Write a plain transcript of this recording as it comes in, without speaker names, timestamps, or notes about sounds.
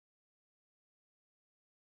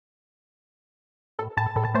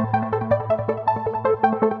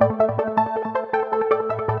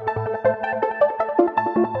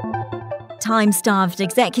time-starved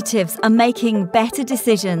executives are making better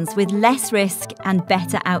decisions with less risk and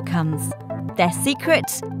better outcomes. Their secret?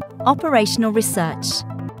 Operational research.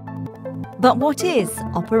 But what is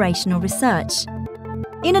operational research?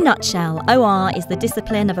 In a nutshell, OR is the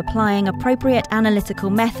discipline of applying appropriate analytical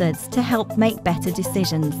methods to help make better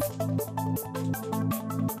decisions.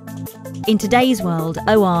 In today's world,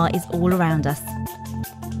 OR is all around us.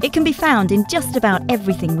 It can be found in just about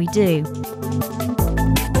everything we do.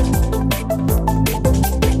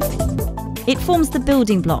 It forms the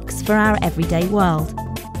building blocks for our everyday world,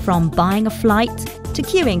 from buying a flight to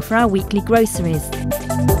queuing for our weekly groceries.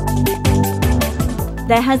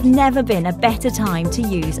 There has never been a better time to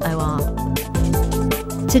use OR.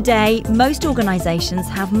 Today, most organisations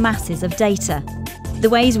have masses of data. The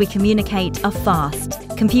ways we communicate are fast,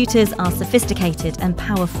 computers are sophisticated and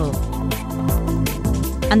powerful.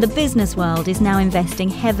 And the business world is now investing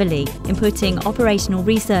heavily in putting operational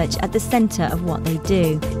research at the centre of what they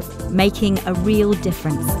do, making a real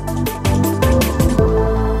difference.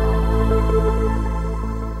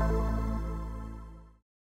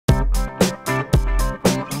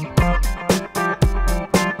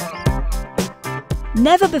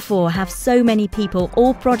 Never before have so many people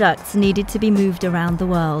or products needed to be moved around the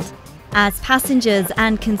world. As passengers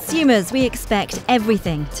and consumers, we expect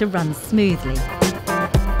everything to run smoothly.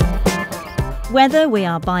 Whether we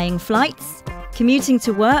are buying flights, commuting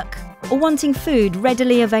to work, or wanting food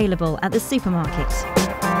readily available at the supermarket.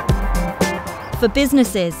 For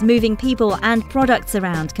businesses, moving people and products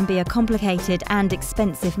around can be a complicated and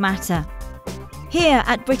expensive matter. Here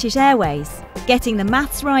at British Airways, getting the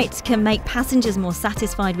maths right can make passengers more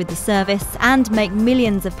satisfied with the service and make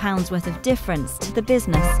millions of pounds worth of difference to the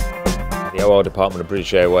business. The OR department of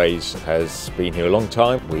British Airways has been here a long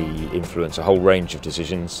time. We influence a whole range of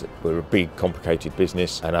decisions. We're a big, complicated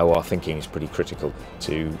business, and OR thinking is pretty critical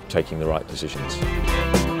to taking the right decisions.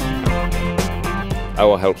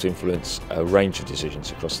 OR helps influence a range of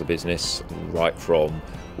decisions across the business, right from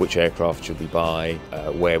which aircraft should we buy,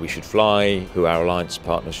 where we should fly, who our alliance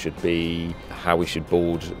partners should be, how we should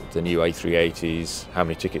board the new A380s, how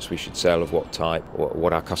many tickets we should sell of what type,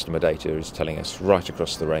 what our customer data is telling us right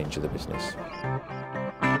across the range of the business.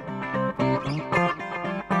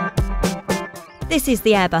 This is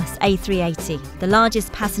the Airbus A380, the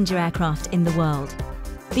largest passenger aircraft in the world.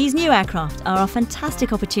 These new aircraft are a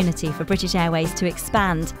fantastic opportunity for British Airways to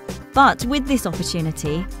expand, but with this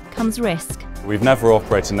opportunity comes risk. We've never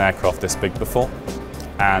operated an aircraft this big before,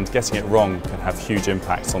 and getting it wrong can have huge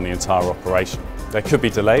impacts on the entire operation. There could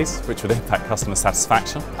be delays which would impact customer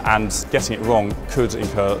satisfaction, and getting it wrong could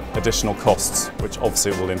incur additional costs, which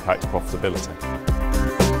obviously will impact profitability.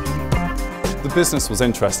 The business was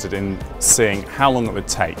interested in seeing how long it would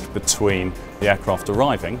take between the aircraft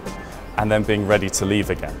arriving and then being ready to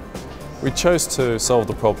leave again. We chose to solve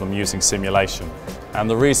the problem using simulation, and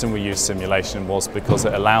the reason we used simulation was because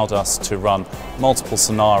it allowed us to run multiple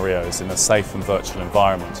scenarios in a safe and virtual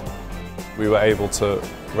environment. We were able to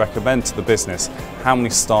recommend to the business how many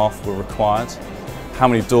staff were required, how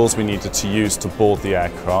many doors we needed to use to board the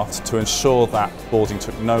aircraft to ensure that boarding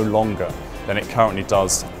took no longer than it currently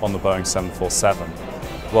does on the Boeing 747,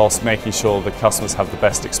 whilst making sure the customers have the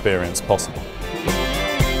best experience possible.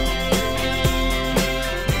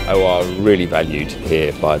 OR really valued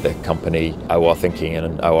here by the company. OR thinking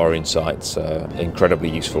and OR insights are incredibly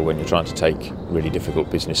useful when you're trying to take really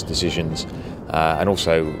difficult business decisions. And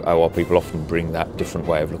also OR people often bring that different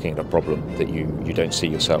way of looking at a problem that you don't see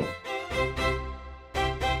yourself.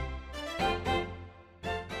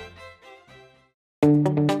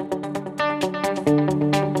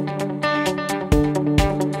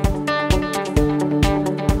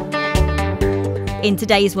 In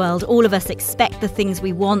today's world, all of us expect the things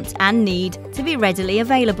we want and need to be readily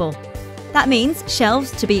available. That means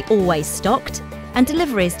shelves to be always stocked and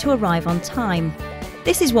deliveries to arrive on time.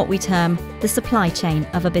 This is what we term the supply chain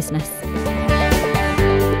of a business.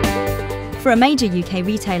 For a major UK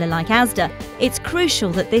retailer like Asda, it's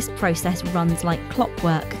crucial that this process runs like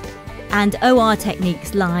clockwork. And OR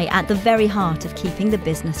techniques lie at the very heart of keeping the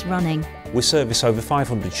business running. We service over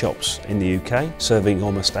 500 shops in the UK, serving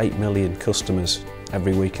almost 8 million customers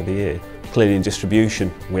every week of the year. Clearly in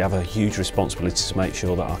distribution, we have a huge responsibility to make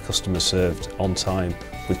sure that our customers are served on time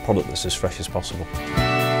with product that's as fresh as possible.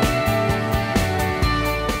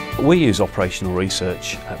 We use operational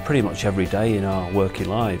research pretty much every day in our working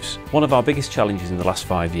lives. One of our biggest challenges in the last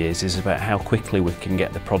 5 years is about how quickly we can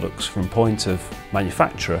get the products from point of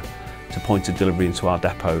manufacturer to point of delivery into our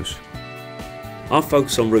depots. Our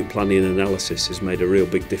focus on route planning and analysis has made a real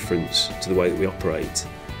big difference to the way that we operate.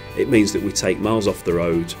 It means that we take miles off the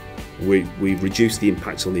road, we reduce the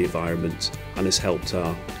impact on the environment, and has helped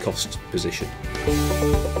our cost position.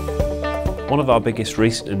 One of our biggest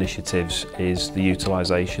recent initiatives is the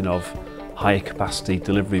utilisation of higher capacity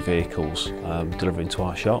delivery vehicles delivering to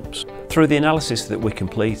our shops. Through the analysis that we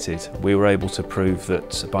completed, we were able to prove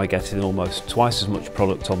that by getting almost twice as much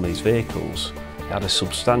product on these vehicles, it had a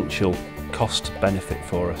substantial cost benefit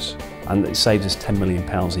for us, and it saved us £10 million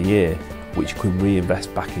a year, which we can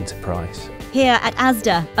reinvest back into price. Here at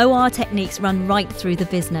Asda, OR techniques run right through the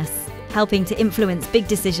business, helping to influence big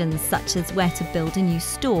decisions such as where to build a new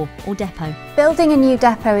store or depot. Building a new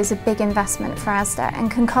depot is a big investment for Asda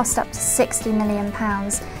and can cost up to £60 million.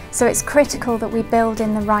 So it's critical that we build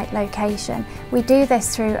in the right location. We do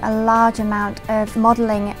this through a large amount of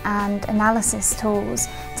modelling and analysis tools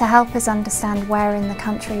to help us understand where in the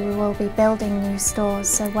country we will be building new stores,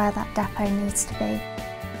 so where that depot needs to be.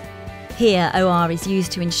 Here, OR is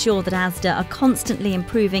used to ensure that Asda are constantly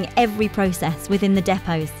improving every process within the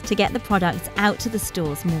depots to get the products out to the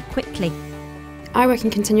stores more quickly. I work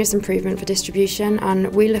in continuous improvement for distribution,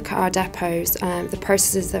 and we look at our depots, the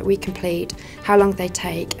processes that we complete, how long they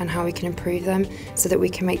take and how we can improve them so that we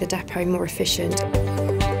can make the depot more efficient.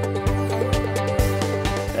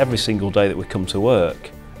 Every single day that we come to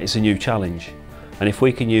work, it's a new challenge, and if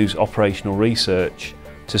we can use operational research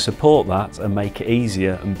to support that and make it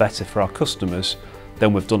easier and better for our customers,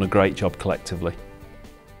 then we've done a great job collectively.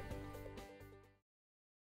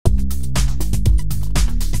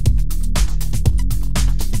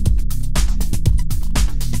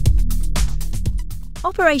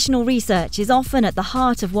 Operational research is often at the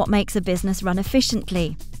heart of what makes a business run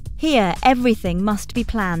efficiently. Here, everything must be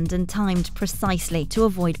planned and timed precisely to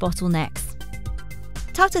avoid bottlenecks.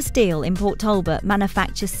 Tata Steel in Port Talbot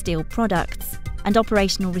manufactures steel products, and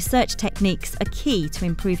operational research techniques are key to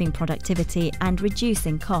improving productivity and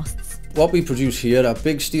reducing costs. What we produce here are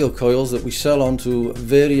big steel coils that we sell on to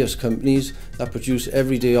various companies that produce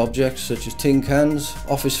everyday objects such as tin cans,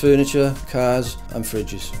 office furniture, cars and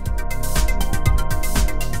fridges.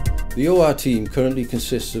 The OR team currently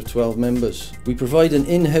consists of 12 members. We provide an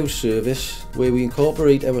in-house service where we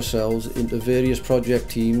incorporate ourselves into various project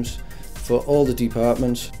teams for all the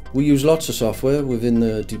departments. We use lots of software within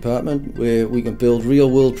the department where we can build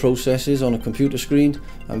real-world processes on a computer screen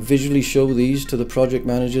and visually show these to the project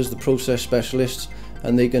managers, the process specialists,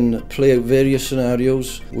 and they can play out various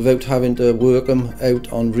scenarios without having to work them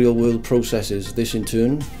out on real-world processes. This in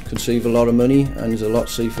turn can save a lot of money and is a lot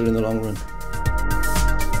safer in the long run.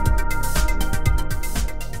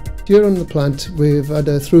 Here on the plant we've had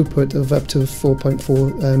a throughput of up to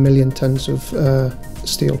 4.4 million tonnes of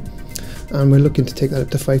steel, and we're looking to take that up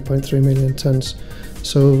to 5.3 million tonnes.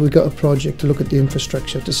 So we've got a project to look at the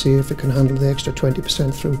infrastructure to see if it can handle the extra 20%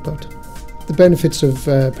 throughput. The benefits of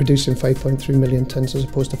producing 5.3 million tonnes as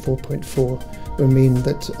opposed to 4.4 will mean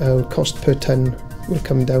that our cost per tonne will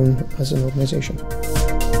come down as an organisation.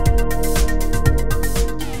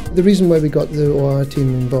 The reason why we got the OR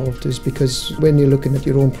team involved is because when you're looking at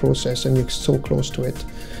your own process and you're so close to it,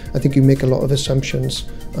 I think you make a lot of assumptions,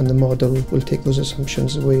 and the model will take those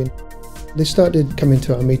assumptions away. They started coming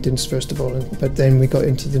to our meetings first of all, but then we got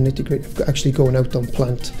into the nitty-gritty of actually going out on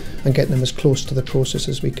plant and getting them as close to the process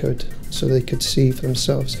as we could so they could see for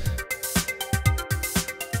themselves.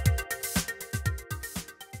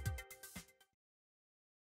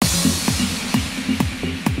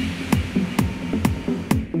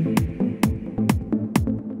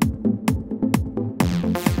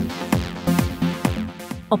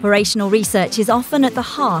 Operational research is often at the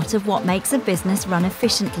heart of what makes a business run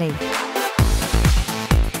efficiently.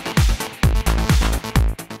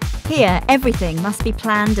 Here, everything must be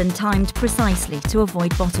planned and timed precisely to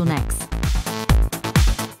avoid bottlenecks.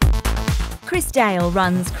 Chris Dale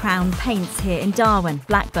runs Crown Paints here in Darwen,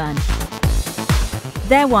 Blackburn.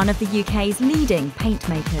 They're one of the UK's leading paint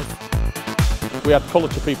makers. We add colour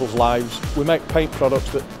to people's lives. We make paint products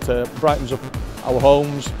that brightens up our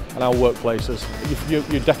homes and our workplaces. If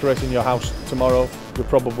you're decorating your house tomorrow, you'll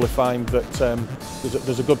probably find that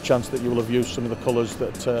there's a good chance that you will have used some of the colours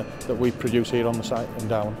that we produce here on the site in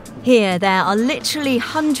Darwen. Here there are literally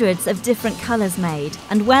hundreds of different colours made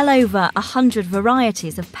and well over 100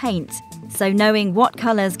 varieties of paint. So knowing what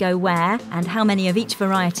colours go where and how many of each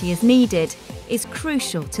variety is needed is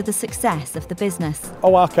crucial to the success of the business.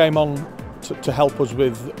 OR came on to help us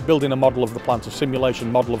with building a model of the plant, a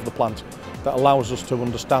simulation model of the plant that allows us to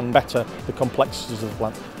understand better the complexities of the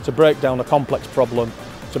plant, to break down a complex problem,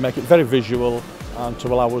 to make it very visual and to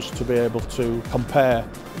allow us to be able to compare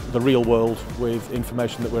the real world with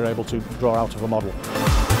information that we're able to draw out of a model.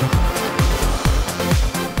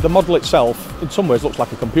 The model itself in some ways looks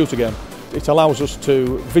like a computer game. It allows us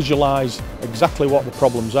to visualise exactly what the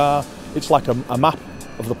problems are It's like a map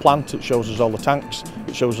of the plant. It shows us all the tanks,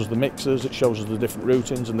 it shows us the mixers, it shows us the different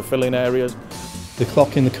routings and the filling areas. The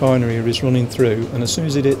clock in the corner here is running through, and as soon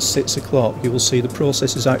as it hits 6 o'clock you will see the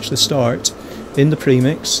processes actually start in the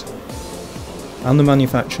premix and the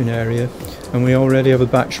manufacturing area, and we already have a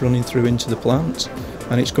batch running through into the plant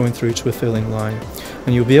and it's going through to a filling line.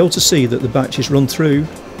 And you'll be able to see that the batches run through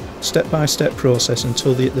step-by-step process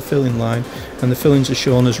until they hit the filling line, and the fillings are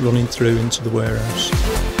shown as running through into the warehouse.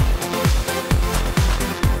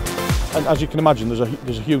 And as you can imagine, there's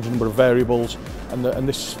a huge number of variables, and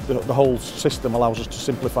the whole system allows us to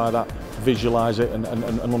simplify that, visualise it and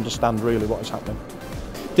understand really what is happening.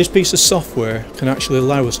 This piece of software can actually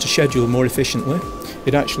allow us to schedule more efficiently.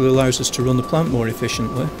 It actually allows us to run the plant more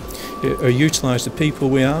efficiently, utilise the people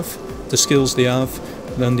we have, the skills they have,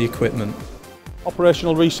 and the equipment.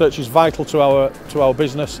 Operational research is vital to our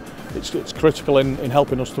business. It's critical in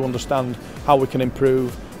helping us to understand how we can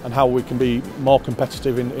improve and how we can be more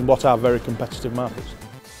competitive in what are very competitive markets.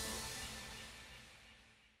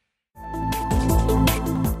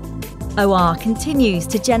 OR continues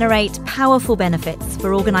to generate powerful benefits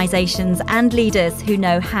for organisations and leaders who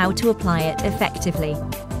know how to apply it effectively.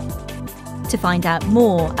 To find out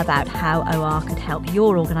more about how OR could help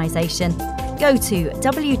your organisation, go to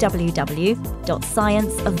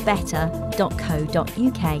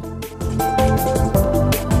www.scienceofbetter.co.uk.